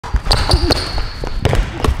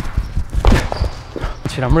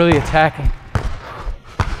mentioned, I'm really attacking.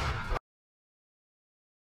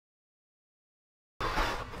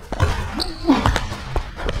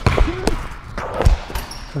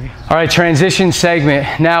 All right, transition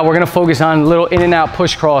segment. Now we're gonna focus on a little in and out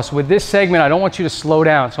push cross. With this segment, I don't want you to slow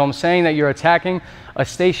down. So I'm saying that you're attacking a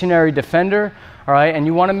stationary defender, all right? And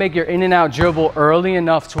you wanna make your in and out dribble early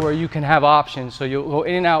enough to where you can have options. So you'll go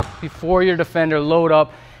in and out before your defender, load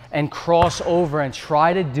up and cross over, and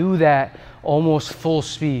try to do that almost full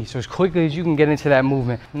speed. So as quickly as you can get into that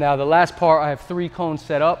movement. Now the last part, I have 3 cones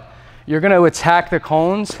set up. You're gonna attack the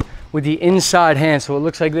cones with the inside hand. So it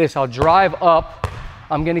looks like this. I'll drive up,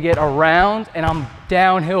 I'm gonna get around, and I'm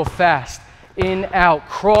downhill fast. In, out,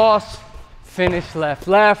 cross, finish left,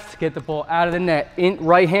 left, get the ball out of the net. In,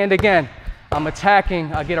 right hand again. I'm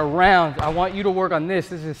attacking, I get around. I want you to work on this.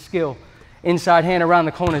 This is a skill. Inside hand around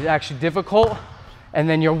the cone is actually difficult. And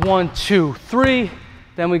then you're 1, 2, 3.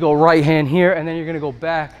 Then we go right hand here, and then you're gonna go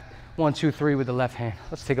back 1, 2, 3 with the left hand.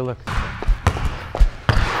 Let's take a look.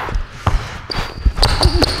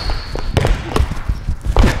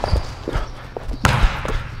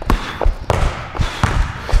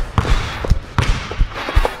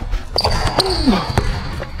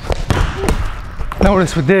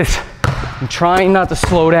 Notice with this, I'm trying not to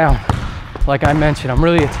slow down. Like I mentioned, I'm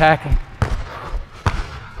really attacking.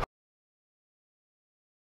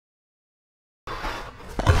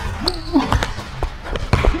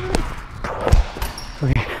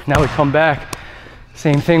 Okay, now we come back.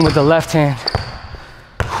 Same thing with the left hand.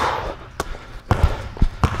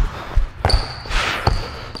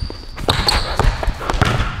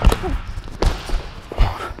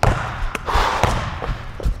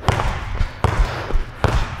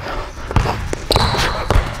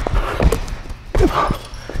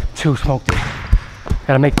 Two, smoked it.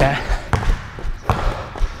 Gotta make that.